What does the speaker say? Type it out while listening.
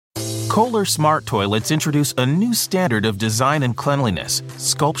Kohler Smart Toilets introduce a new standard of design and cleanliness,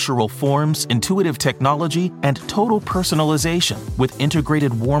 sculptural forms, intuitive technology, and total personalization with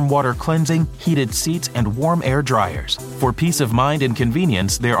integrated warm water cleansing, heated seats, and warm air dryers. For peace of mind and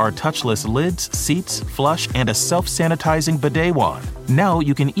convenience, there are touchless lids, seats, flush, and a self-sanitizing bidet wand. Now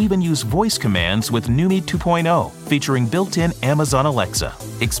you can even use voice commands with Numi 2.0, featuring built-in Amazon Alexa.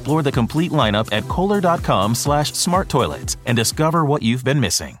 Explore the complete lineup at Kohler.com/smarttoilets and discover what you've been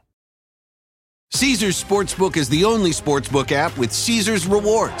missing. Caesars Sportsbook is the only sportsbook app with Caesars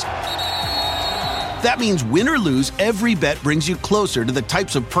Rewards. That means win or lose, every bet brings you closer to the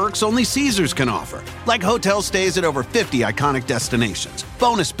types of perks only Caesars can offer. Like hotel stays at over 50 iconic destinations,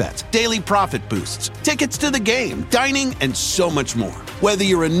 bonus bets, daily profit boosts, tickets to the game, dining, and so much more. Whether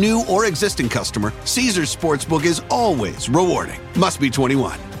you're a new or existing customer, Caesars Sportsbook is always rewarding. Must be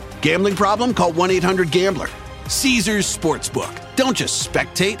 21. Gambling problem? Call 1-800-GAMBLER. Caesars Sportsbook. Don't just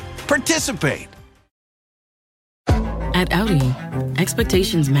spectate, participate. At Audi,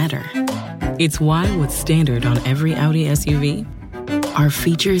 expectations matter. It's why what's standard on every Audi SUV are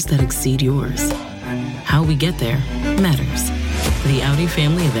features that exceed yours. How we get there matters. The Audi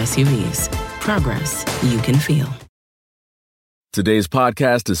family of SUVs. Progress you can feel. Today's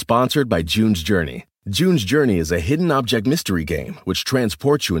podcast is sponsored by June's Journey. June's Journey is a hidden object mystery game which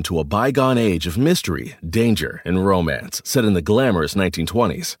transports you into a bygone age of mystery, danger, and romance set in the glamorous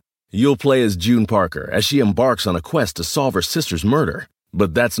 1920s. You'll play as June Parker as she embarks on a quest to solve her sister's murder.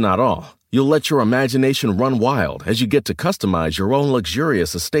 But that's not all. You'll let your imagination run wild as you get to customize your own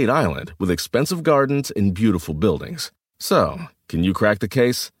luxurious estate island with expensive gardens and beautiful buildings. So, can you crack the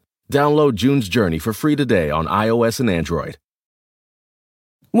case? Download June's Journey for free today on iOS and Android.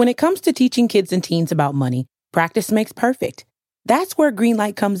 When it comes to teaching kids and teens about money, practice makes perfect. That's where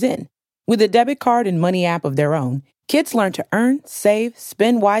Greenlight comes in. With a debit card and money app of their own, kids learn to earn, save,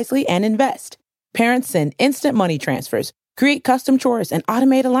 spend wisely, and invest. Parents send instant money transfers, create custom chores, and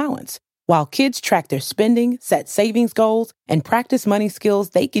automate allowance, while kids track their spending, set savings goals, and practice money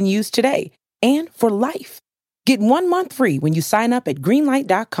skills they can use today and for life. Get 1 month free when you sign up at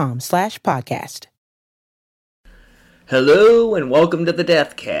greenlight.com/podcast. Hello and welcome to the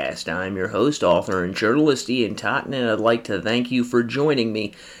Deathcast. I'm your host, author, and journalist Ian Totten, and I'd like to thank you for joining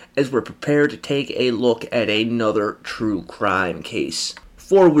me as we're prepared to take a look at another true crime case.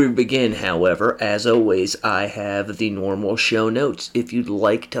 Before we begin, however, as always, I have the normal show notes. If you'd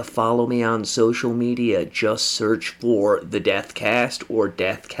like to follow me on social media, just search for the Deathcast or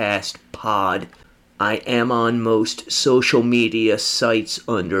Deathcast Pod. I am on most social media sites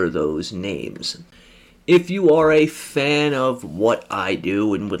under those names. If you are a fan of what I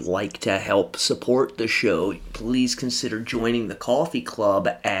do and would like to help support the show, please consider joining the coffee club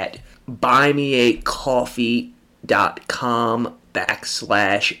at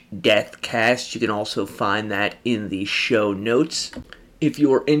buymeacoffee.com/deathcast. You can also find that in the show notes. If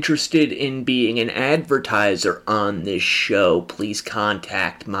you're interested in being an advertiser on this show, please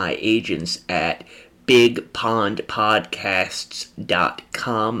contact my agents at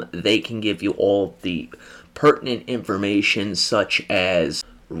bigpondpodcasts.com. They can give you all the pertinent information such as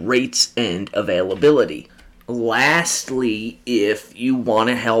rates and availability. Lastly, if you want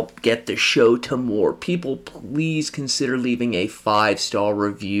to help get the show to more people, please consider leaving a 5-star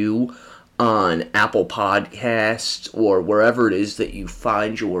review on Apple Podcasts or wherever it is that you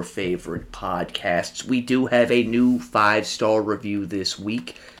find your favorite podcasts. We do have a new 5-star review this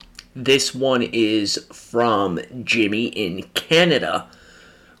week. This one is from Jimmy in Canada.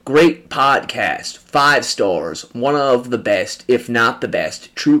 Great podcast, 5 stars, one of the best, if not the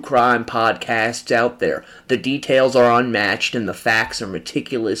best, true crime podcasts out there. The details are unmatched and the facts are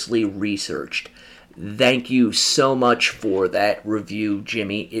meticulously researched. Thank you so much for that review,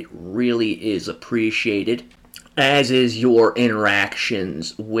 Jimmy. It really is appreciated, as is your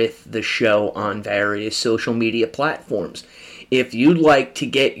interactions with the show on various social media platforms. If you'd like to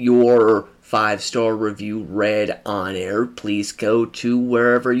get your 5-star review read on air, please go to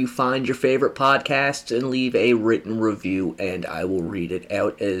wherever you find your favorite podcasts and leave a written review, and I will read it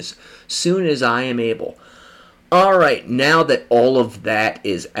out as soon as I am able. Alright, now that all of that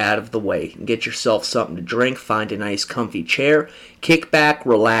is out of the way, get yourself something to drink, find a nice comfy chair, kick back,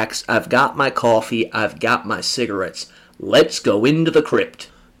 relax. I've got my coffee, I've got my cigarettes. Let's go into the crypt.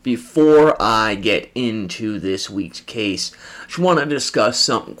 Before I get into this week's case, I just want to discuss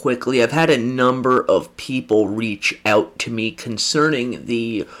something quickly. I've had a number of people reach out to me concerning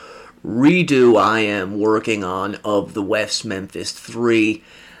the redo I am working on of the West Memphis 3.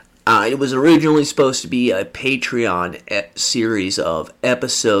 It was originally supposed to be a Patreon series of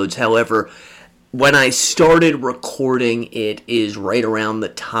episodes. However, When I started recording, it is right around the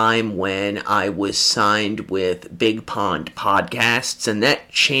time when I was signed with Big Pond Podcasts, and that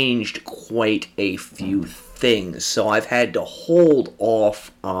changed quite a few things, so I've had to hold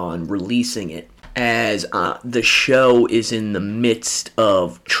off on releasing it, as the show is in the midst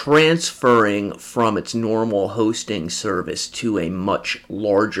of transferring from its normal hosting service to a much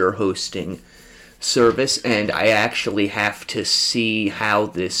larger hosting service, and I actually have to see how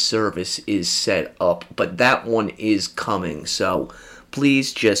this service is set up, but that one is coming, so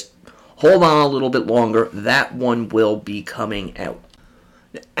please just hold on a little bit longer. That one will be coming out.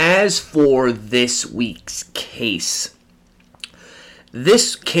 As for this week's case,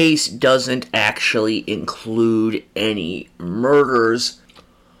 this case doesn't actually include any murders,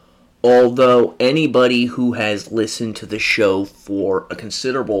 although anybody who has listened to the show for a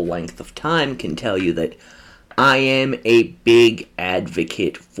considerable length of time can tell you that I am a big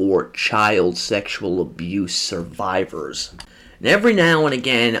advocate for child sexual abuse survivors. And every now and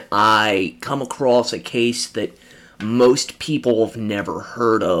again, I come across a case that most people have never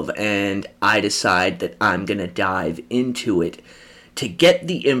heard of, and I decide that I'm going to dive into it to get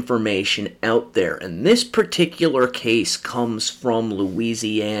the information out there. And this particular case comes from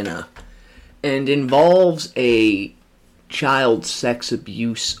Louisiana and involves a child sex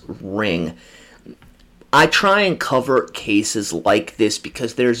abuse ring. I try and cover cases like this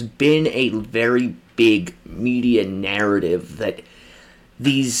because there's been a very big media narrative that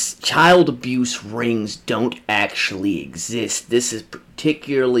these child abuse rings don't actually exist. This has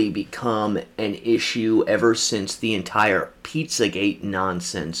particularly become an issue ever since the entire Pizzagate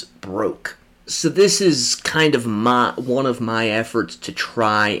nonsense broke. So this is kind of one of my efforts to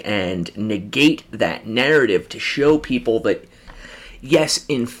try and negate that narrative, to show people that, yes,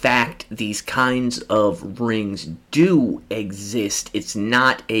 in fact, these kinds of rings do exist. It's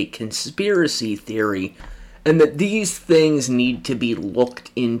not a conspiracy theory, and that these things need to be looked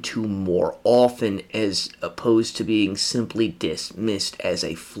into more often as opposed to being simply dismissed as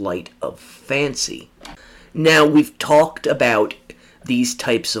a flight of fancy. Now, we've talked about these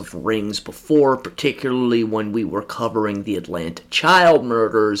types of rings before, particularly when we were covering the Atlanta child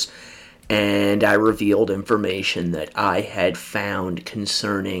murders, and I revealed information that I had found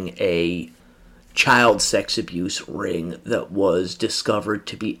concerning a child sex abuse ring that was discovered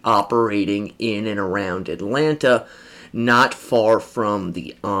to be operating in and around Atlanta, not far from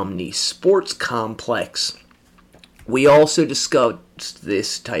the Omni Sports Complex. We also discussed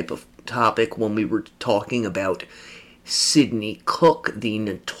this type of topic when we were talking about Sidney Cook, the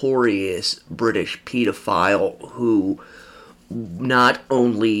notorious British pedophile who not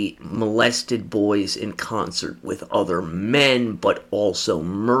only molested boys in concert with other men, but also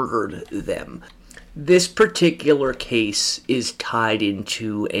murdered them. This particular case is tied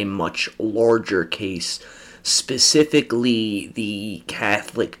into a much larger case, specifically the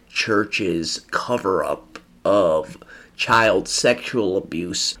Catholic Church's cover-up of child sexual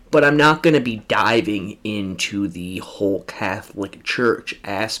abuse, but I'm not going to be diving into the whole Catholic Church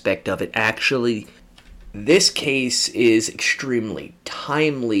aspect of it. Actually, this case is extremely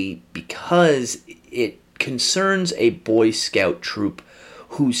timely because it concerns a Boy Scout troop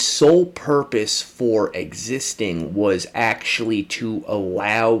whose sole purpose for existing was actually to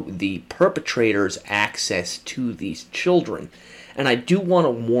allow the perpetrators access to these children. And I do want to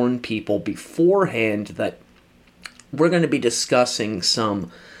warn people beforehand that we're going to be discussing some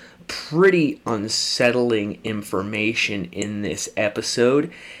pretty unsettling information in this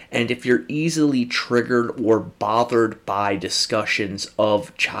episode, and if you're easily triggered or bothered by discussions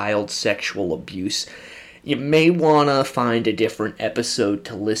of child sexual abuse, you may want to find a different episode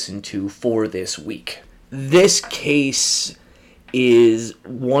to listen to for this week. This case is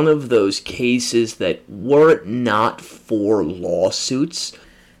one of those cases that, were it not for lawsuits,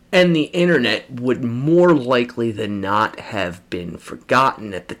 and the internet would more likely than not have been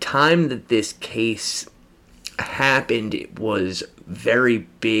forgotten. At the time that this case happened, it was very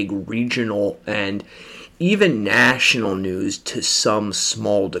big regional and even national news to some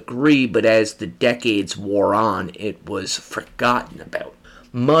small degree, but as the decades wore on, it was forgotten about.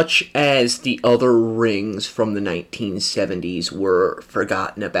 Much as the other rings from the 1970s were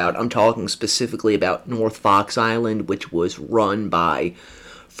forgotten about. I'm talking specifically about North Fox Island, which was run by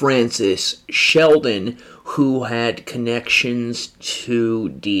Francis Sheldon, who had connections to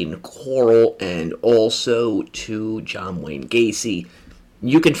Dean Corll and also to John Wayne Gacy.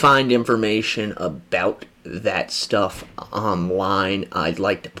 You can find information about that stuff online. I'd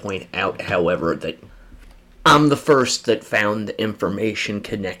like to point out, however, that I'm the first that found the information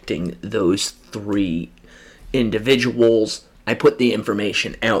connecting those three individuals. I put the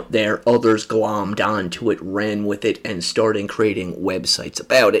information out there, others glommed onto it, ran with it, and started creating websites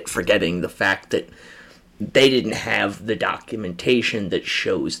about it, forgetting the fact that they didn't have the documentation that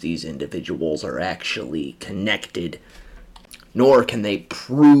shows these individuals are actually connected, nor can they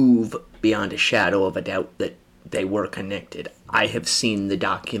prove beyond a shadow of a doubt that they were connected. I have seen the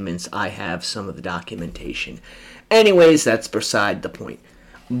documents, I have some of the documentation. Anyways, that's beside the point.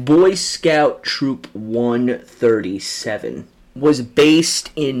 Boy Scout Troop 137 was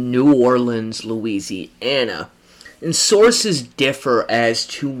based in New Orleans, Louisiana, and sources differ as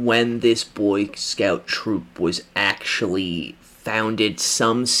to when this Boy Scout troop was actually founded.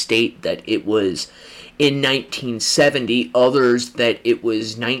 Some state that it was in 1970, others that it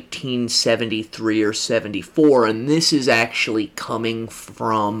was 1973 or 74, and this is actually coming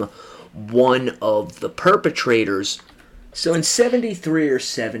from one of the perpetrators. So in 73 or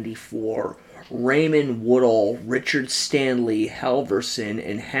 74, Raymond Woodall, Richard Stanley Halverson,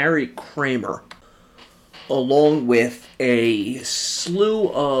 and Harry Kramer, along with a slew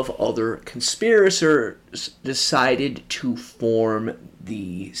of other conspirators, decided to form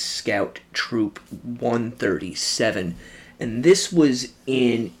the Scout Troop 137, and this was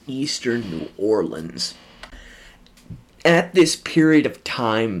in eastern New Orleans. At this period of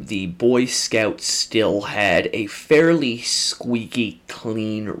time, the Boy Scouts still had a fairly squeaky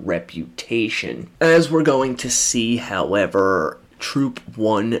clean reputation. As we're going to see, however, Troop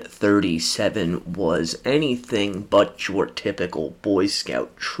 137 was anything but your typical Boy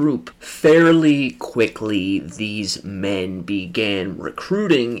Scout troop. Fairly quickly, these men began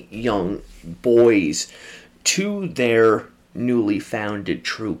recruiting young boys to their newly founded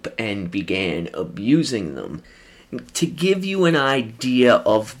troop and began abusing them. To give you an idea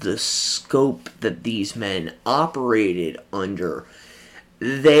of the scope that these men operated under,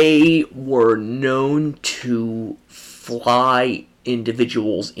 they were known to fly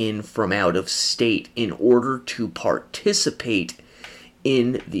individuals in from out of state in order to participate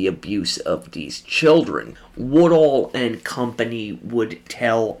in the abuse of these children. Woodall and company would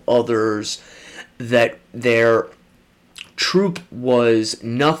tell others that their troop was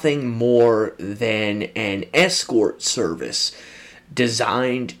nothing more than an escort service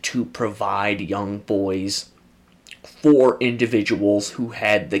designed to provide young boys for individuals who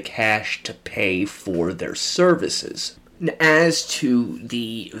had the cash to pay for their services. As to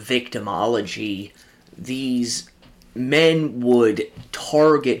the victimology, these men would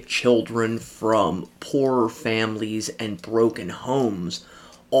target children from poorer families and broken homes,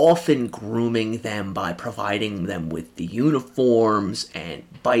 often grooming them by providing them with the uniforms and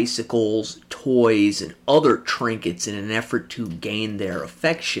bicycles, toys, and other trinkets in an effort to gain their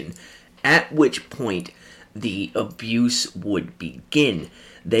affection, at which point the abuse would begin.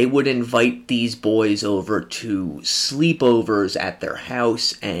 They would invite these boys over to sleepovers at their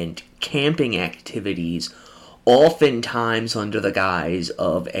house and camping activities, oftentimes under the guise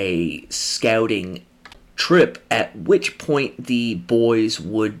of a scouting trip, at which point the boys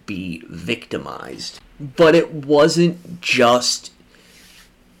would be victimized. But it wasn't just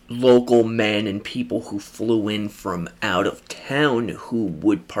local men and people who flew in from out of town who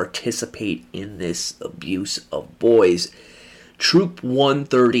would participate in this abuse of boys. Troop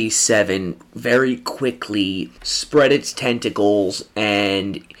 137 very quickly spread its tentacles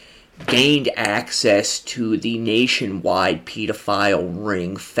and gained access to the nationwide pedophile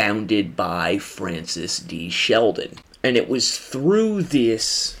ring founded by Francis D. Sheldon. And it was through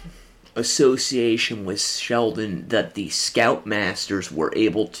this association with Sheldon that the Scoutmasters were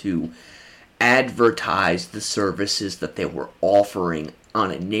able to advertise the services that they were offering on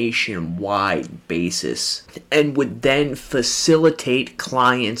a nationwide basis, and would then facilitate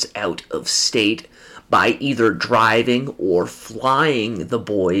clients out of state by either driving or flying the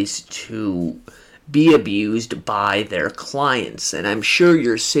boys to be abused by their clients. And I'm sure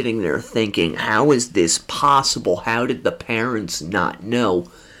you're sitting there thinking, how is this possible? How did the parents not know?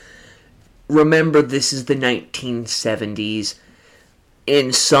 Remember, this is the 1970s.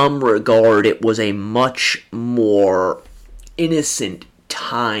 In some regard, it was a much more innocent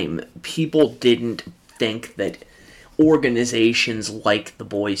time. People didn't think that organizations like the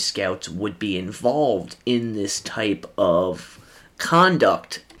Boy Scouts would be involved in this type of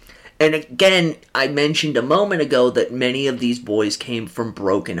conduct. And again, I mentioned a moment ago that many of these boys came from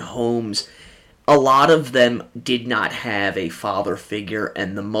broken homes. A lot of them did not have a father figure,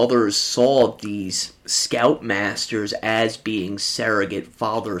 and the mothers saw these Scoutmasters as being surrogate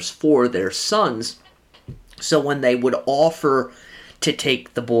fathers for their sons. So when they would offer to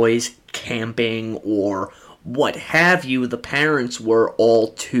take the boys camping or what have you, the parents were all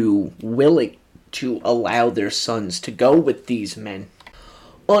too willing to allow their sons to go with these men,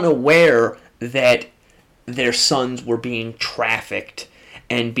 unaware that their sons were being trafficked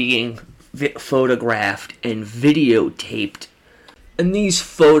and being photographed and videotaped. And these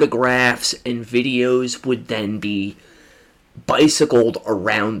photographs and videos would then be bicycled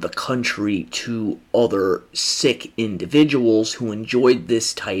around the country to other sick individuals who enjoyed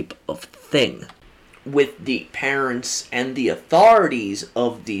this type of thing, with the parents and the authorities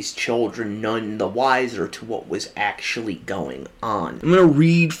of these children none the wiser to what was actually going on. I'm going to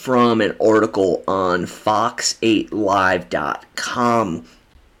read from an article on Fox8Live.com,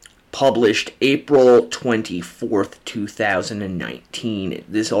 published April 24th, 2019.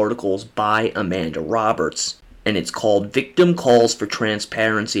 This article is by Amanda Roberts, and it's called "Victim Calls for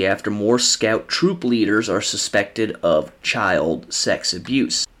Transparency After More Scout Troop Leaders Are Suspected of Child Sex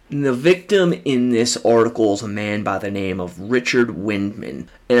Abuse." The victim in this article is a man by the name of Richard Windman,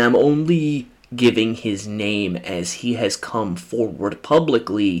 and I'm only giving his name as he has come forward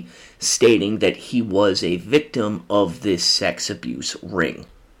publicly stating that he was a victim of this sex abuse ring.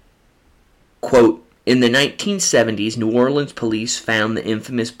 Quote, "In the 1970s, New Orleans police found the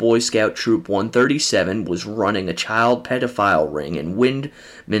infamous Boy Scout Troop 137 was running a child pedophile ring, and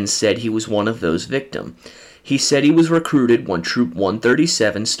Windman said he was one of those victims. He said he was recruited when Troop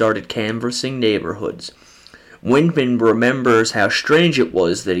 137 started canvassing neighborhoods. Windman remembers how strange it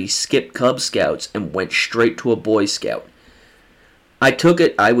was that he skipped Cub Scouts and went straight to a Boy Scout. I took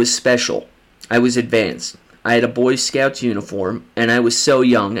it I was special. I was advanced. I had a Boy Scout's uniform, and I was so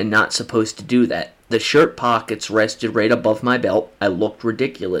young and not supposed to do that. The shirt pockets rested right above my belt. I looked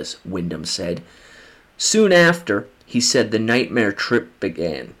ridiculous," Windham said. Soon after, he said the nightmare trip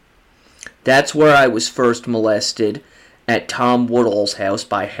began. "That's where I was first molested, at Tom Woodall's house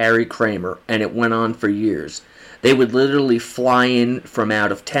by Harry Kramer, and it went on for years. They would literally fly in from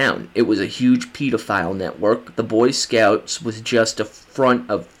out of town. It was a huge pedophile network. The Boy Scouts was just a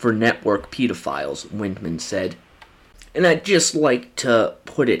front for network pedophiles," Windman said. And I'd just like to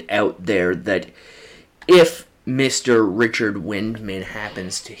put it out there that if Mr. Richard Windman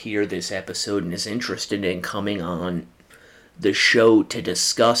happens to hear this episode and is interested in coming on the show to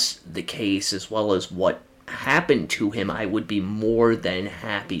discuss the case as well as what happened to him, I would be more than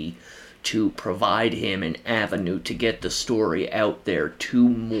happy to provide him an avenue to get the story out there to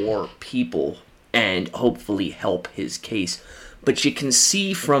more people and hopefully help his case. But you can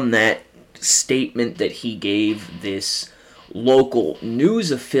see from that statement that he gave this local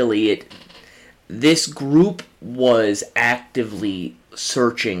news affiliate, this group was actively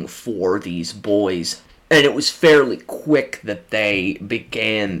searching for these boys, and it was fairly quick that they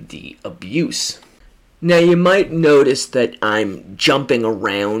began the abuse. Now, you might notice that I'm jumping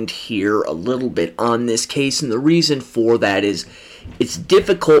around here a little bit on this case, and the reason for that is it's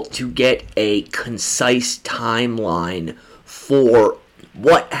difficult to get a concise timeline for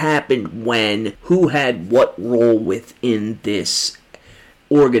what happened when, who had what role within this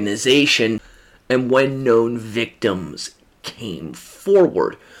organization, and when known victims came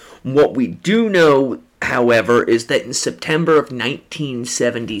forward. What we do know, however, is that in September of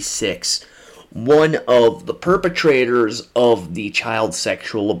 1976, one of the perpetrators of the child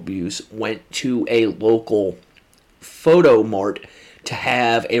sexual abuse went to a local photo mart to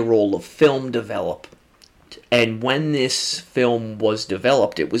have a roll of film developed. And when this film was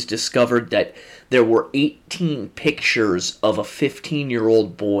developed, it was discovered that there were 18 pictures of a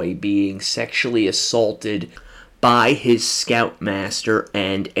 15-year-old boy being sexually assaulted by his scoutmaster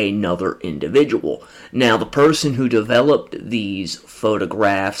and another individual. Now, the person who developed these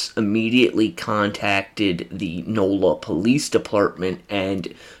photographs immediately contacted the NOLA Police Department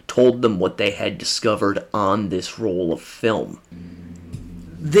and told them what they had discovered on this roll of film.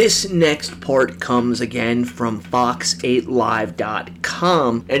 This next part comes again from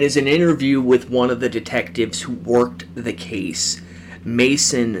Fox8Live.com and is an interview with one of the detectives who worked the case,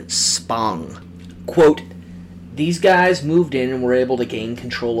 Mason Spong. Quote, "These guys moved in and were able to gain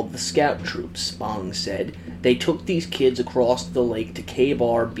control of the scout troops," Spong said. "They took these kids across the lake to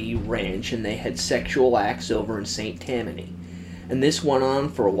K-Bar-B Ranch and they had sexual acts over in St. Tammany. And this went on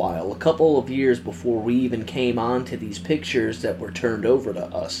for a while, a couple of years before we even came on to these pictures that were turned over to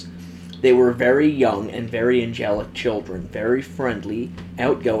us. They were very young and very angelic children, very friendly,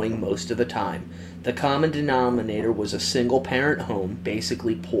 outgoing most of the time. The common denominator was a single-parent home,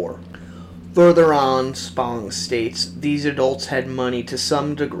 basically poor." Further on, Spong states, "These adults had money to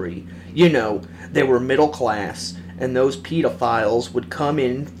some degree. You know, they were middle class, and those pedophiles would come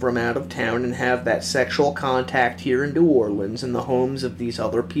in from out of town and have that sexual contact here in New Orleans in the homes of these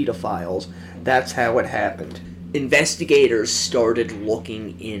other pedophiles. That's how it happened." Investigators started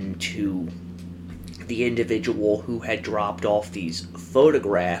looking into the individual who had dropped off these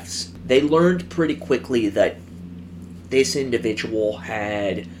photographs, they learned pretty quickly that this individual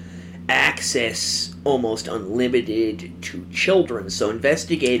had access almost unlimited to children. So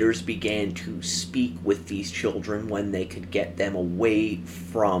investigators began to speak with these children when they could get them away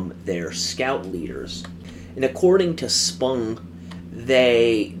from their scout leaders. And according to Spung,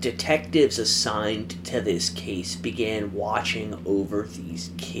 detectives assigned to this case began watching over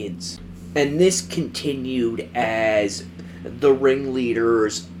these kids. And this continued as the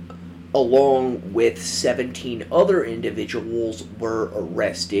ringleaders, along with 17 other individuals, were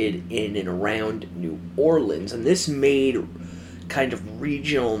arrested in and around New Orleans. And this made kind of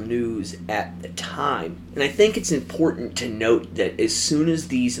regional news at the time. And I think it's important to note that as soon as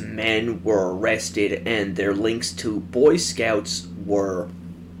these men were arrested and their links to Boy Scouts were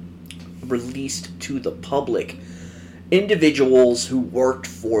released to the public, individuals who worked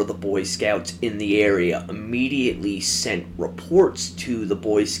for the Boy Scouts in the area immediately sent reports to the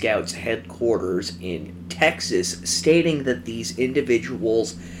Boy Scouts headquarters in Texas stating that these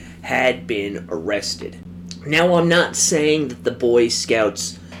individuals had been arrested. Now, I'm not saying that the Boy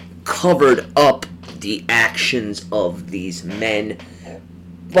Scouts covered up the actions of these men,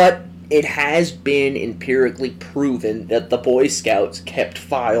 but it has been empirically proven that the Boy Scouts kept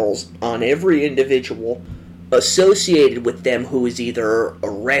files on every individual associated with them who was either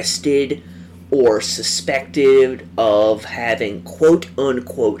arrested or suspected of having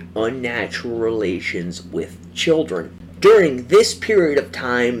quote-unquote unnatural relations with children. During this period of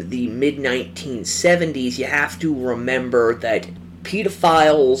time, the mid-1970s, you have to remember that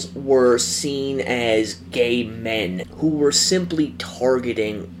pedophiles were seen as gay men who were simply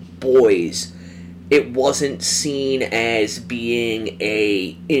targeting boys. It wasn't seen as being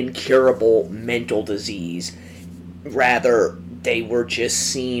an incurable mental disease. Rather, they were just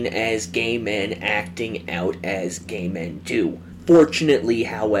seen as gay men acting out as gay men do. Fortunately,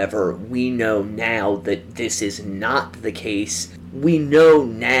 however, we know now that this is not the case. We know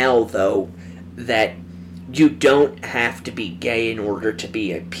now, though, that you don't have to be gay in order to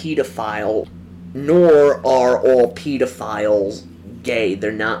be a pedophile, nor are all pedophiles gay.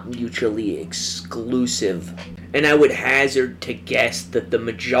 They're not mutually exclusive. And I would hazard to guess that the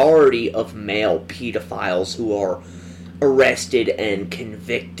majority of male pedophiles who are arrested and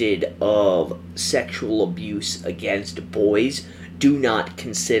convicted of sexual abuse against boys do not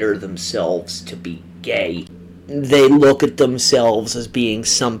consider themselves to be gay. They look at themselves as being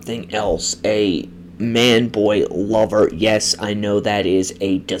something else, a man-boy lover. Yes, I know that is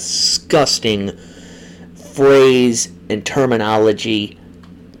a disgusting phrase and terminology.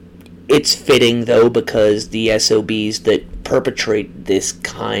 It's fitting, though, because the SOBs that perpetrate this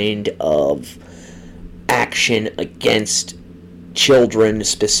kind of action against children,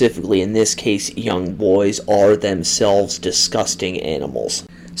 specifically in this case young boys, are themselves disgusting animals.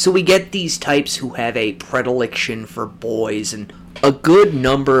 So we get these types who have a predilection for boys, and a good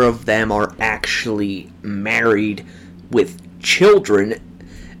number of them are actually married with children.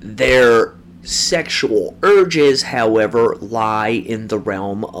 Their sexual urges, however, lie in the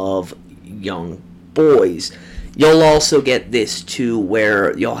realm of young boys. You'll also get this too,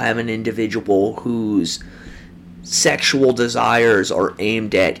 where you'll have an individual whose sexual desires are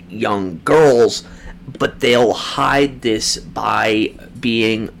aimed at young girls, but they'll hide this by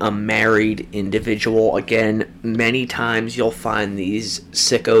being a married individual. Again, many times you'll find these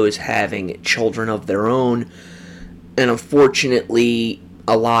sickos having children of their own, and unfortunately,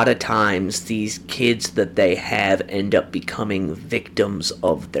 a lot of times these kids that they have end up becoming victims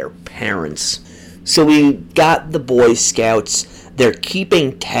of their parents. So we got the Boy Scouts. They're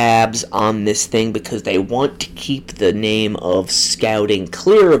keeping tabs on this thing because they want to keep the name of scouting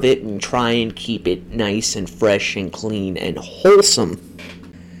clear of it and try and keep it nice and fresh and clean and wholesome.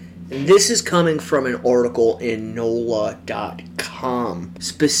 And this is coming from an article in NOLA.com,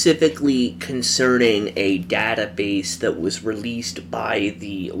 specifically concerning a database that was released by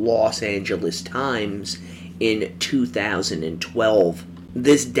the Los Angeles Times in 2012.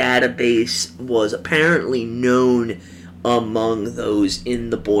 This database was apparently known among those in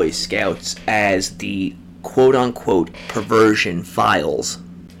the Boy Scouts as the quote-unquote perversion files.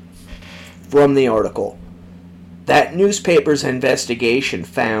 From the article, that newspaper's investigation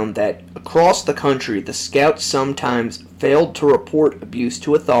found that across the country the Scouts sometimes failed to report abuse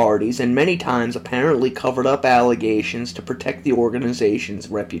to authorities and many times apparently covered up allegations to protect the organization's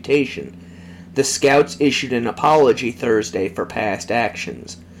reputation. The Scouts issued an apology Thursday for past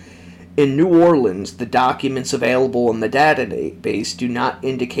actions. In New Orleans, the documents available in the database do not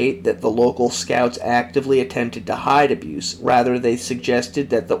indicate that the local Scouts actively attempted to hide abuse. Rather, they suggested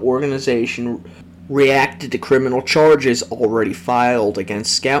that the organization reacted to criminal charges already filed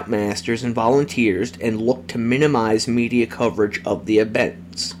against Scoutmasters and volunteers and looked to minimize media coverage of the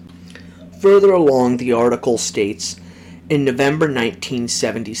events. Further along, the article states, in November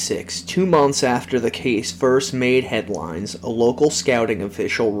 1976, 2 months after the case first made headlines, a local scouting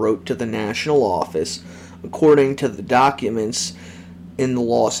official wrote to the national office, according to the documents in the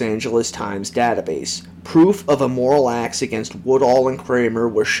Los Angeles Times database. Proof of immoral acts against Woodall and Kramer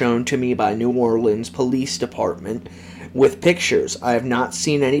was shown to me by New Orleans Police Department with pictures. I have not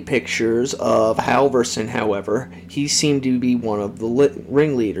seen any pictures of Halverson, however. He seemed to be one of the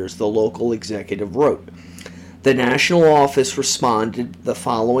ringleaders, the local executive wrote. The national office responded the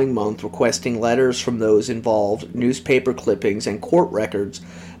following month requesting letters from those involved, newspaper clippings, and court records.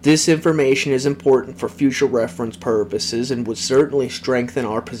 This information is important for future reference purposes and would certainly strengthen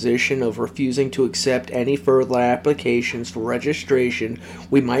our position of refusing to accept any further applications for registration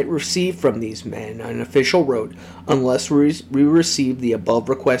we might receive from these men, an official wrote. Unless we receive the above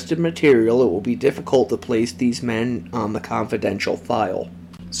requested material, it will be difficult to place these men on the confidential file.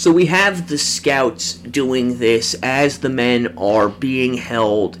 So we have the scouts doing this as the men are being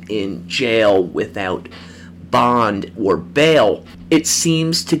held in jail without bond or bail. It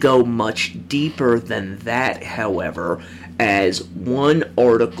seems to go much deeper than that, however, as one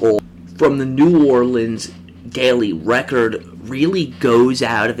article from the New Orleans Daily Record really goes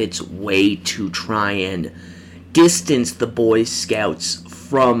out of its way to try and distance the Boy Scouts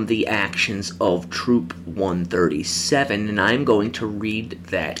from the actions of Troop 137, and I'm going to read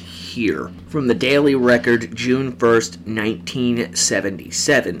that here. From the Daily Record, June 1st,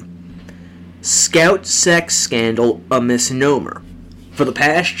 1977. Scout sex scandal a misnomer. For the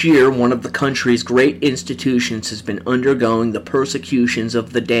past year, one of the country's great institutions has been undergoing the persecutions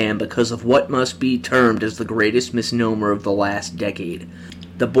of the damned because of what must be termed as the greatest misnomer of the last decade.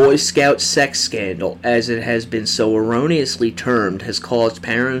 The Boy Scout sex scandal, as it has been so erroneously termed, has caused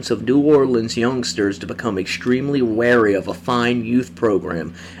parents of New Orleans youngsters to become extremely wary of a fine youth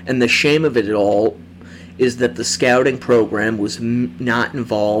program, and the shame of it all is that the scouting program was not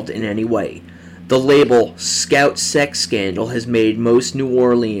involved in any way. The label Scout Sex Scandal has made most New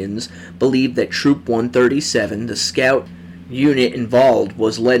Orleans believe that Troop 137, the scout unit involved,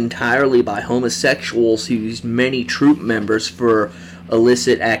 was led entirely by homosexuals who used many troop members for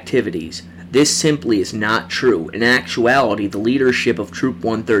illicit activities. This simply is not true. In actuality, the leadership of Troop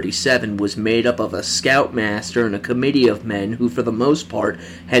 137 was made up of a scoutmaster and a committee of men who, for the most part,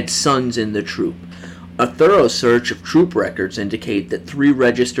 had sons in the troop. A thorough search of troop records indicate that 3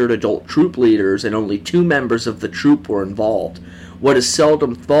 registered adult troop leaders and only 2 members of the troop were involved. What is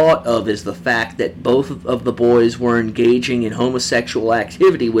seldom thought of is the fact that both of the boys were engaging in homosexual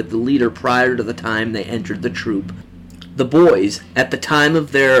activity with the leader prior to the time they entered the troop. The boys, at the time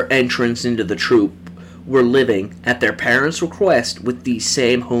of their entrance into the troop, were living, at their parents' request, with these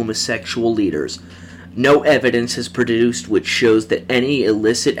same homosexual leaders. No evidence is produced which shows that any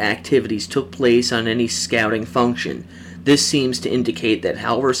illicit activities took place on any scouting function. This seems to indicate that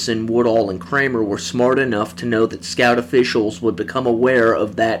Halverson, Woodall, and Kramer were smart enough to know that scout officials would become aware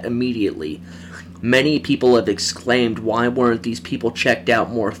of that immediately. Many people have exclaimed, why weren't these people checked out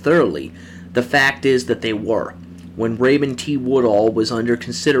more thoroughly? The fact is that they were. When Raymond T. Woodall was under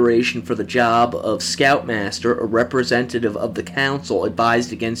consideration for the job of Scoutmaster, a representative of the council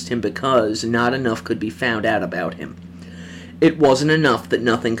advised against him because not enough could be found out about him. It wasn't enough that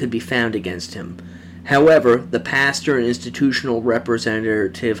nothing could be found against him. However, the pastor and institutional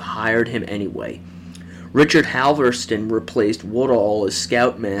representative hired him anyway. Richard Halverson replaced Woodall as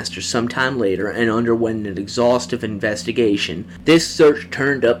Scoutmaster sometime later and underwent an exhaustive investigation. This search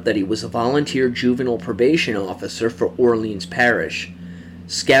turned up that he was a volunteer juvenile probation officer for Orleans Parish.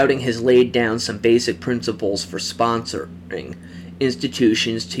 Scouting has laid down some basic principles for sponsoring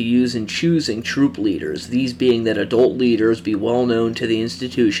institutions to use in choosing troop leaders, these being that adult leaders be well known to the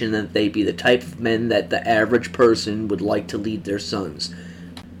institution, that they be the type of men that the average person would like to lead their sons.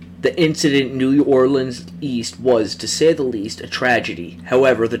 The incident in New Orleans East was, to say the least, a tragedy.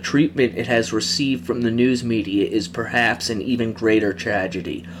 However, the treatment it has received from the news media is perhaps an even greater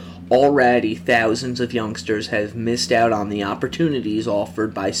tragedy. Already, thousands of youngsters have missed out on the opportunities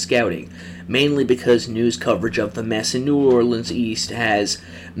offered by scouting, mainly because news coverage of the mess in New Orleans East has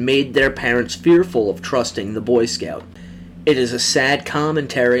made their parents fearful of trusting the Boy Scout. It is a sad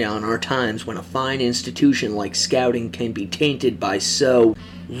commentary on our times when a fine institution like scouting can be tainted by so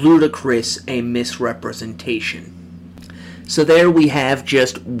ludicrous a misrepresentation. So there we have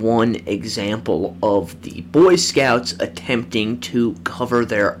just one example of the Boy Scouts attempting to cover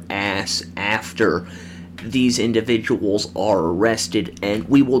their ass after these individuals are arrested, and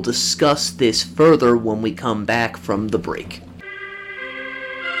we will discuss this further when we come back from the break.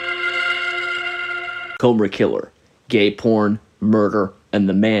 Cobra Killer, Gay Porn, Murder, and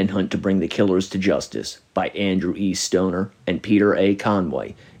the Manhunt to Bring the Killers to Justice by Andrew E. Stoner and Peter A.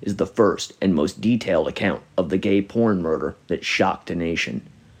 Conway is the first and most detailed account of the gay porn murder that shocked a nation.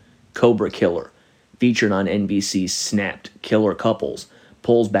 Cobra Killer, featured on NBC's Snapped Killer Couples,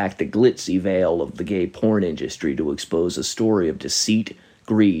 pulls back the glitzy veil of the gay porn industry to expose a story of deceit,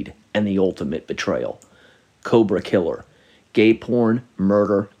 greed, and the ultimate betrayal. Cobra Killer, Gay Porn,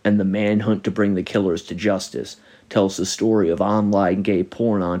 Murder, and the Manhunt to Bring the Killers to Justice tells the story of online gay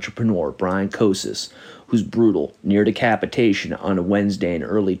porn entrepreneur Brian Kosis, whose brutal near decapitation on a Wednesday in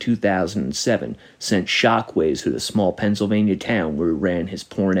early 2007 sent shockwaves through the small Pennsylvania town where he ran his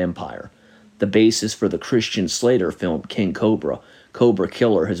porn empire. The basis for the Christian Slater film King Cobra, Cobra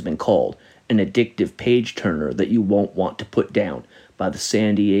Killer has been called an addictive page-turner that you won't want to put down by the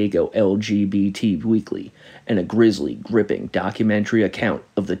San Diego LGBT Weekly, and a grisly, gripping documentary account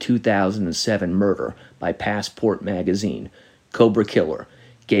of the 2007 murder by Passport magazine. Cobra Killer,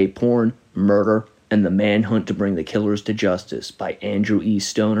 Gay Porn, Murder, and the Manhunt to Bring the Killers to Justice by Andrew E.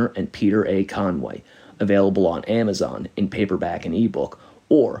 Stoner and Peter A. Conway, available on Amazon in paperback and ebook,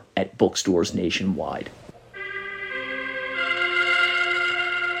 or at bookstores nationwide.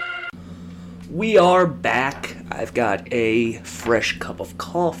 We are back. I've got a fresh cup of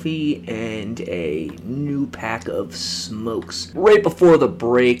coffee and a new pack of smokes. Right before the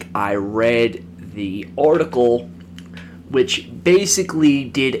break, I read the article which basically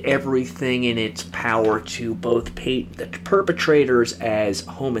did everything in its power to both paint the perpetrators as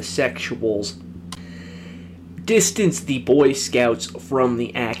homosexuals, distance the Boy Scouts from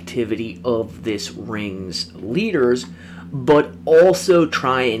the activity of this ring's leaders, but also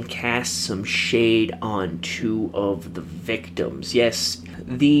try and cast some shade on two of the victims. Yes,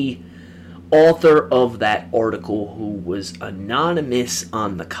 the author of that article, who was anonymous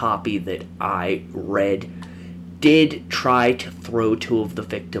on the copy that I read, did try to throw two of the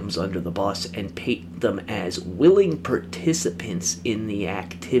victims under the bus and paint them as willing participants in the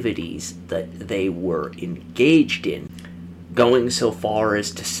activities that they were engaged in, going so far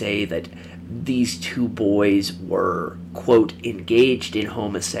as to say that these two boys were, quote, engaged in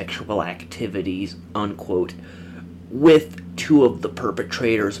homosexual activities, unquote, with two of the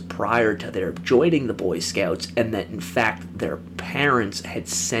perpetrators prior to their joining the Boy Scouts, and that in fact their parents had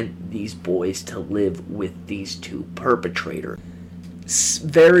sent these boys to live with these two perpetrators.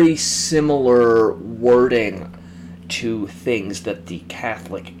 Very similar wording to things that the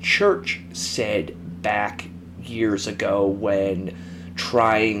Catholic Church said back years ago when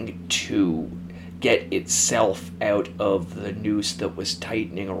trying to get itself out of the noose that was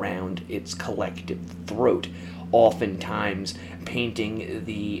tightening around its collective throat, oftentimes painting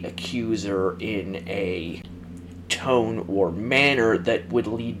the accuser in a tone or manner that would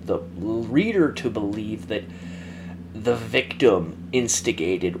lead the reader to believe that the victim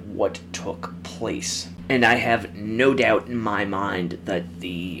instigated what took place. And I have no doubt in my mind that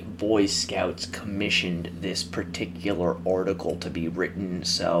the Boy Scouts commissioned this particular article to be written,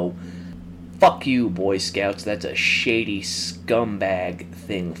 so fuck you, Boy Scouts. That's a shady scumbag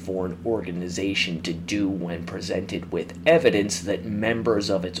thing for an organization to do when presented with evidence that members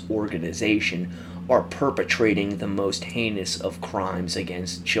of its organization are perpetrating the most heinous of crimes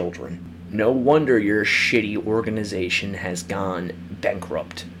against children. No wonder your shitty organization has gone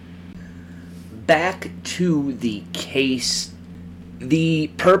bankrupt. Back to the case. The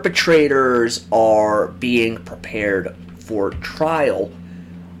perpetrators are being prepared for trial.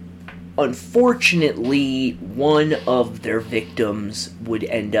 Unfortunately, one of their victims would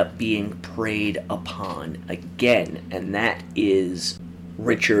end up being preyed upon again, and that is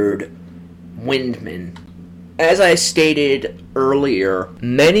Richard Windman. As I stated earlier,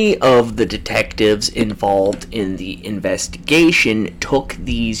 many of the detectives involved in the investigation took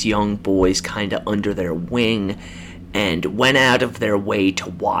these young boys kind of under their wing and went out of their way to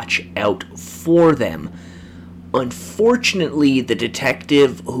watch out for them. Unfortunately, the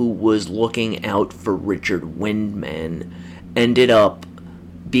detective who was looking out for Richard Windman ended up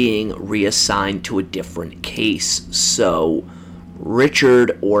being reassigned to a different case, so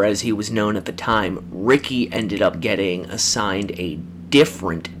Richard, or as he was known at the time, Ricky, ended up getting assigned a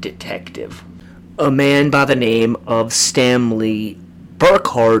different detective, a man by the name of Stanley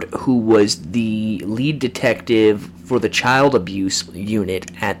Burkhardt, who was the lead detective for the child abuse unit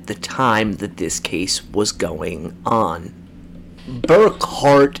at the time that this case was going on.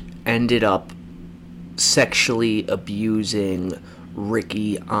 Burkhardt ended up sexually abusing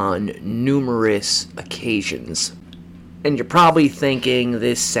Ricky on numerous occasions. And you're probably thinking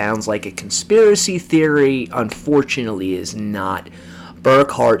this sounds like a conspiracy theory. Unfortunately, it is not.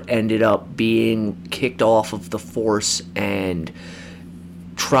 Burkhart ended up being kicked off of the force and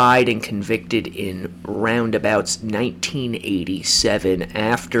tried and convicted in roundabouts 1987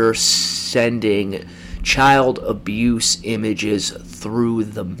 after sending child abuse images through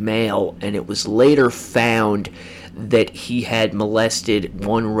the mail, and it was later found that he had molested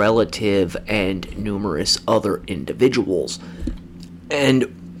one relative and numerous other individuals.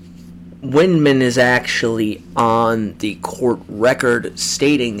 And Windman is actually on the court record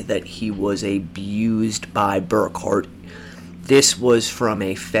stating that he was abused by Burkhart. This was from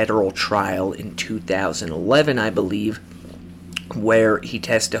a federal trial in 2011, I believe, where he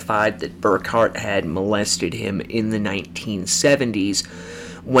testified that Burkhart had molested him in the 1970s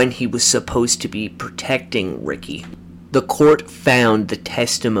when he was supposed to be protecting Ricky. The court found the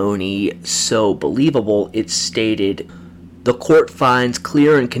testimony so believable, it stated, "The court finds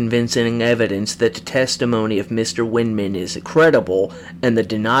clear and convincing evidence that the testimony of Mr. Windman is credible, and the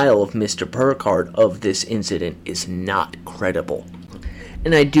denial of Mr. Burkhart of this incident is not credible."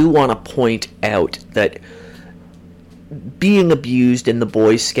 And I do want to point out that being abused in the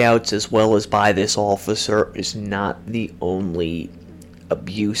Boy Scouts as well as by this officer is not the only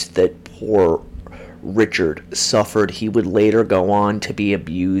abuse that poor Richard suffered. He would later go on to be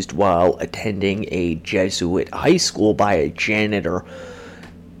abused while attending a Jesuit high school by a janitor.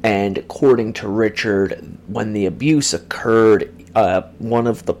 And according to Richard, when the abuse occurred, one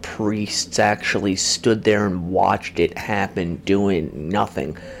of the priests actually stood there and watched it happen, doing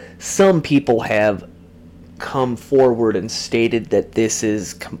nothing. Some people have come forward and stated that this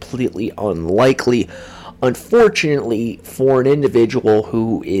is completely unlikely. Unfortunately, for an individual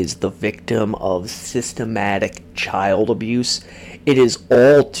who is the victim of systematic child abuse, it is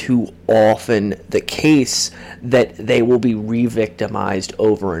all too often the case that they will be re-victimized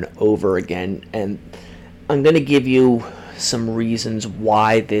over and over again. And I'm going to give you some reasons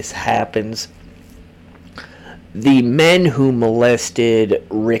why this happens. The men who molested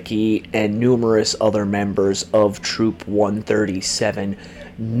Ricky and numerous other members of Troop 137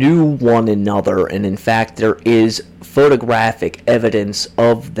 knew one another, and in fact there is photographic evidence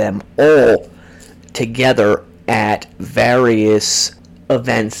of them all together at various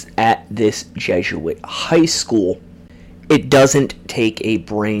events at this Jesuit high school. It doesn't take a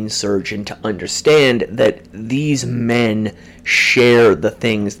brain surgeon to understand that these men share the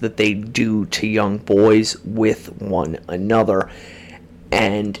things that they do to young boys with one another,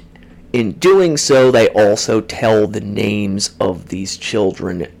 and in doing so, they also tell the names of these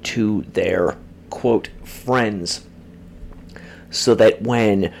children to their, quote, friends, so that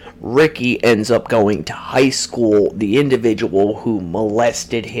when Ricky ends up going to high school, the individual who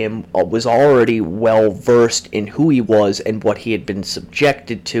molested him was already well versed in who he was and what he had been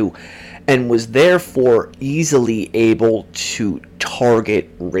subjected to, and was therefore easily able to target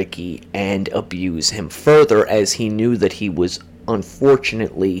Ricky and abuse him further, as he knew that he was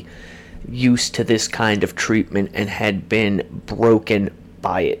unfortunately used to this kind of treatment and had been broken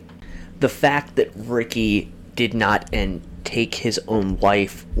by it. The fact that Ricky did not take his own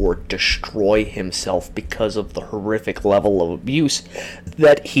life or destroy himself because of the horrific level of abuse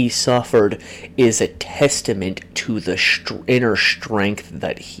that he suffered is a testament to the inner strength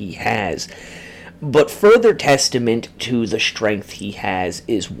that he has. But further testament to the strength he has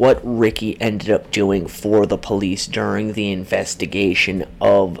is what Ricky ended up doing for the police during the investigation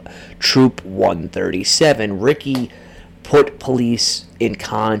of Troop 137. Ricky put police in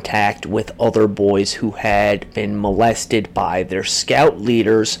contact with other boys who had been molested by their scout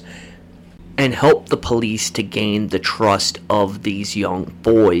leaders and helped the police to gain the trust of these young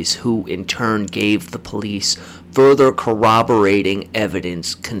boys, who in turn gave the police further corroborating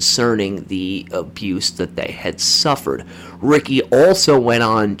evidence concerning the abuse that they had suffered. Ricky also went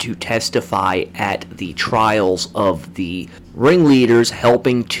on to testify at the trials of the ringleaders,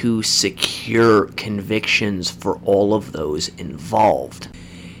 helping to secure convictions for all of those involved,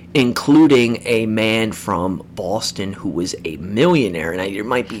 including a man from Boston who was a millionaire. Now, you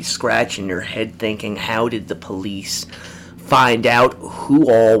might be scratching your head thinking, how did the police find out who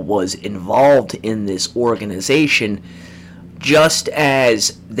all was involved in this organization? Just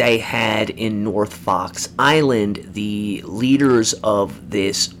as they had in North Fox Island, the leaders of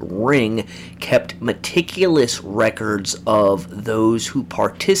this ring kept meticulous records of those who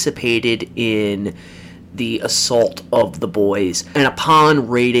participated in the assault of the boys, and upon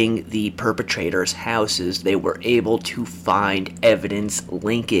raiding the perpetrators' houses, they were able to find evidence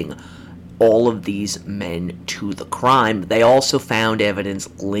linking all of these men to the crime. They also found evidence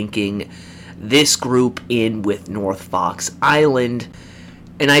linking this group in with North Fox Island.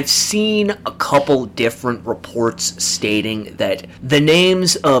 And I've seen a couple different reports stating that the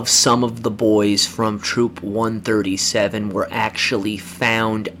names of some of the boys from Troop 137 were actually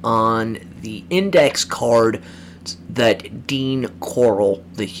found on the index card that Dean Corll,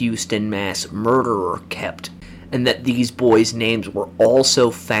 the Houston mass murderer, kept. And that these boys' names were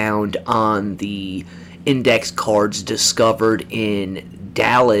also found on the index cards discovered in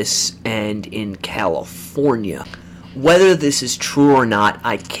Dallas and in California. Whether this is true or not,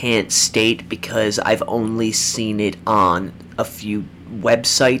 I can't state because I've only seen it on a few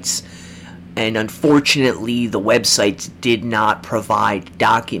websites, and unfortunately the websites did not provide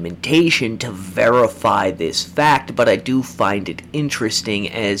documentation to verify this fact, but I do find it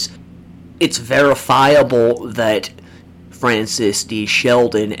interesting as it's verifiable that Francis D.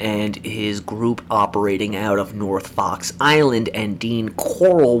 Sheldon and his group operating out of North Fox Island and Dean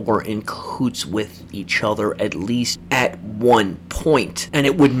Corll were in cahoots with each other at least at one point. And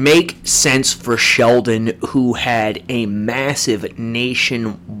it would make sense for Sheldon, who had a massive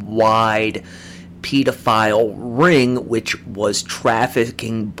nationwide pedophile ring which was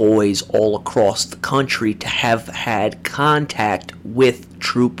trafficking boys all across the country, to have had contact with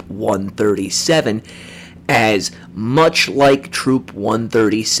Troop 137, as much like Troop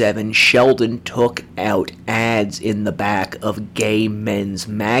 137, Sheldon took out ads in the back of gay men's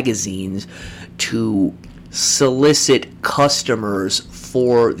magazines to solicit customers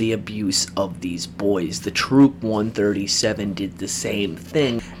for the abuse of these boys. The Troop 137 did the same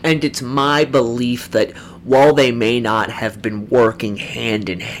thing, and it's my belief that while they may not have been working hand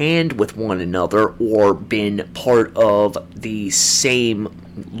in hand with one another or been part of the same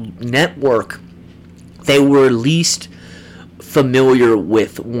network, they were at least familiar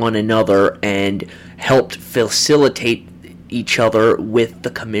with one another and helped facilitate each other with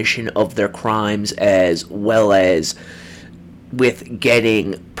the commission of their crimes, as well as with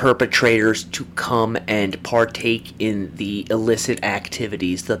getting perpetrators to come and partake in the illicit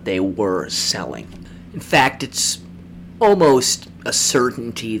activities that they were selling. In fact, it's almost a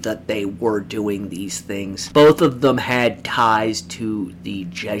certainty that they were doing these things. Both of them had ties to the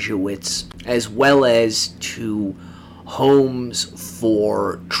Jesuits, as well as to homes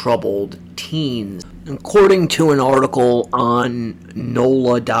for troubled teens. According to an article on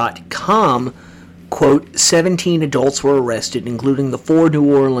NOLA.com, quote, 17 adults were arrested, including the 4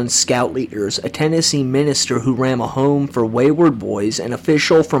 New Orleans Scout leaders, a Tennessee minister who ran a home for wayward boys, an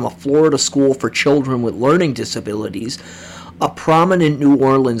official from a Florida school for children with learning disabilities, a prominent New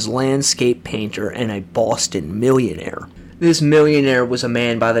Orleans landscape painter, and a Boston millionaire. This millionaire was a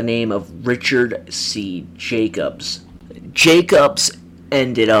man by the name of Richard C. Jacobs. Jacobs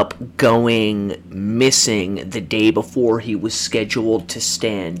ended up going missing the day before he was scheduled to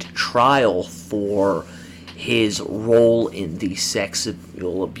stand trial for his role in the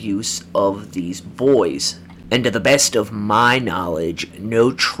sexual abuse of these boys. And to the best of my knowledge,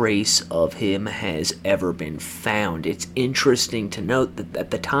 no trace of him has ever been found. It's interesting to note that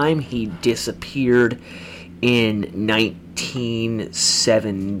at the time he disappeared in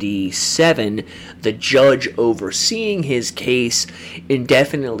 1977, the judge overseeing his case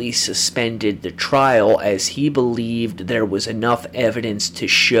indefinitely suspended the trial as he believed there was enough evidence to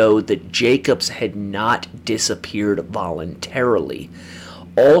show that Jacobs had not disappeared voluntarily.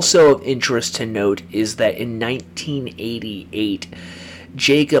 Also of interest to note is that in 1988,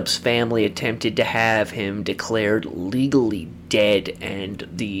 Jacobs' family attempted to have him declared legally dead, and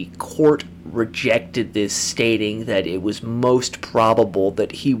the court rejected this, stating that it was most probable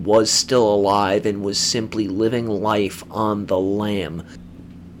that he was still alive and was simply living life on the lam.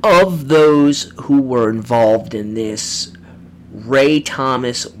 Of those who were involved in this, Ray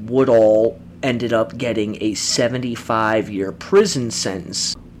Thomas Woodall ended up getting a 75-year prison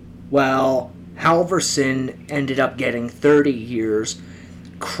sentence, while Halverson ended up getting 30 years,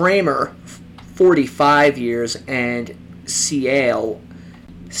 Kramer 45 years, and Ciel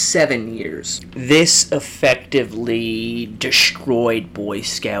 7 years. This effectively destroyed Boy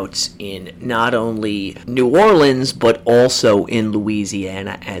Scouts in not only New Orleans, but also in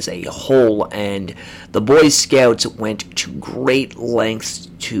Louisiana as a whole, and the Boy Scouts went to great lengths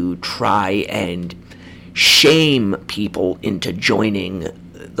to try and shame people into joining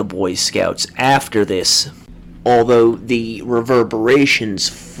the Boy Scouts after this, although the reverberations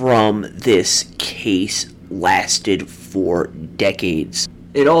from this case lasted for decades.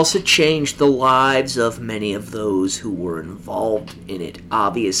 It also changed the lives of many of those who were involved in it.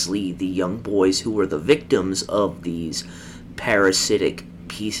 Obviously, the young boys who were the victims of these parasitic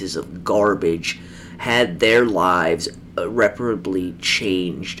pieces of garbage had their lives irreparably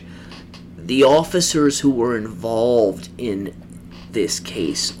changed. The officers who were involved in this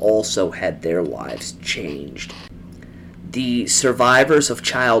case also had their lives changed. The Survivors of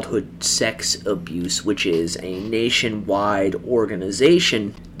Childhood Sex Abuse, which is a nationwide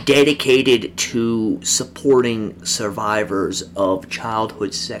organization dedicated to supporting survivors of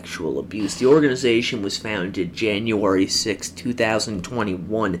childhood sexual abuse. The organization was founded January 6,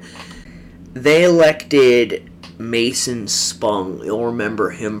 2021. They elected Mason Spung, you'll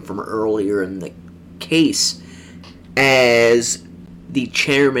remember him from earlier in the case, as the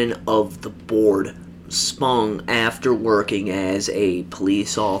chairman of the board. Spung, after working as a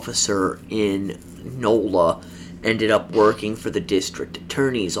police officer in NOLA, ended up working for the district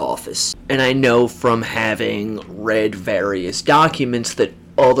attorney's office. And I know from having read various documents that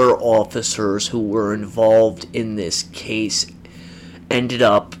other officers who were involved in this case ended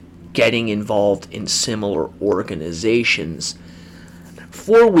up getting involved in similar organizations.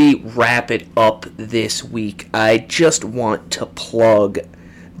 Before we wrap it up this week, I just want to plug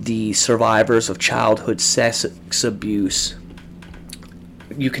the Survivors of Childhood Sex Abuse.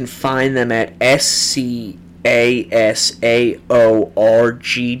 You can find them at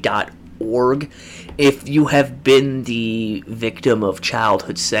scasaorg.org. If you have been the victim of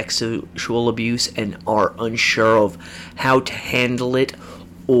childhood sexual abuse and are unsure of how to handle it,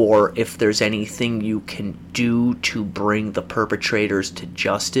 or if there's anything you can do to bring the perpetrators to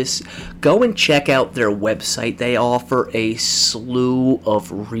justice, go and check out their website. They offer a slew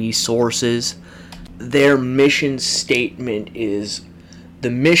of resources. Their mission statement is, the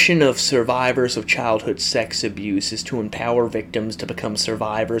mission of Survivors of Childhood Sex Abuse is to empower victims to become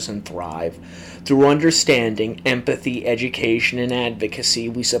survivors and thrive. Through understanding, empathy, education, and advocacy,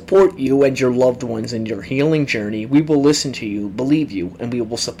 we support you and your loved ones in your healing journey. We will listen to you, believe you, and we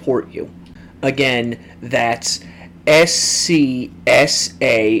will support you. Again, that's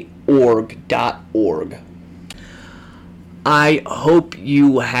scasaorg.org. I hope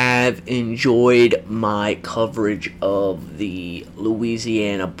you have enjoyed my coverage of the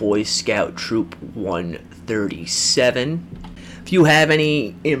Louisiana Boy Scout Troop 137. If you have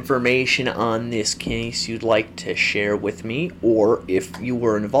any information on this case you'd like to share with me, or if you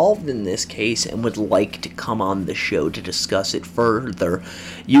were involved in this case and would like to come on the show to discuss it further,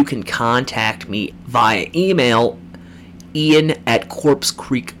 you can contact me via email,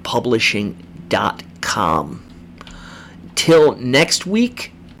 ian@corpsecreekpublishing.com. Till next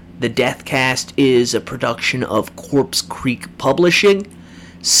week, the Deathcast is a production of Corpse Creek Publishing.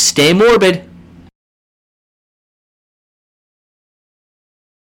 Stay morbid.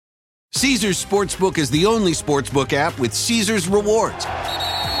 Caesars Sportsbook is the only sportsbook app with Caesars Rewards.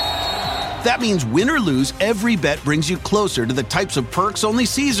 That means win or lose, every bet brings you closer to the types of perks only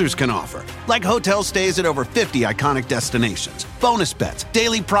Caesars can offer. Like hotel stays at over 50 iconic destinations, bonus bets,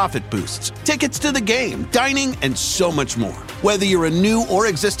 daily profit boosts, tickets to the game, dining, and so much more. Whether you're a new or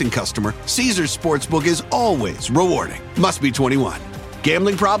existing customer, Caesars Sportsbook is always rewarding. Must be 21.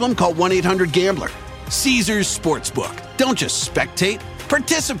 Gambling problem? Call 1-800-GAMBLER. Caesars Sportsbook. Don't just spectate,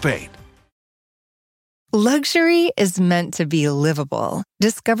 participate. Luxury is meant to be livable.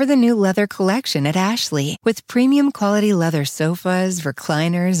 Discover the new leather collection at Ashley with premium quality leather sofas,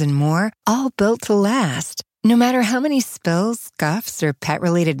 recliners, and more, all built to last. No matter how many spills, scuffs, or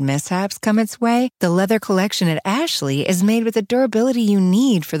pet-related mishaps come its way, the leather collection at Ashley is made with the durability you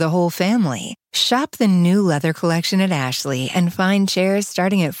need for the whole family. Shop the new leather collection at Ashley and find chairs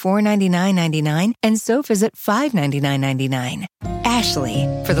starting at $499.99 and sofas at $599.99. Ashley,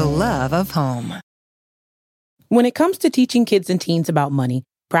 for the love of home. When it comes to teaching kids and teens about money,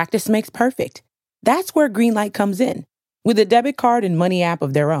 practice makes perfect. That's where Greenlight comes in. With a debit card and money app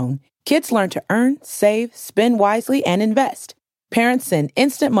of their own, kids learn to earn, save, spend wisely, and invest. Parents send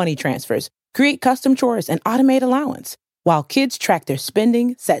instant money transfers, create custom chores, and automate allowance, while kids track their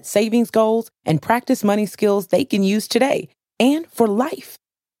spending, set savings goals, and practice money skills they can use today and for life.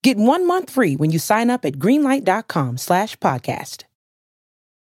 Get 1 month free when you sign up at greenlight.com/podcast.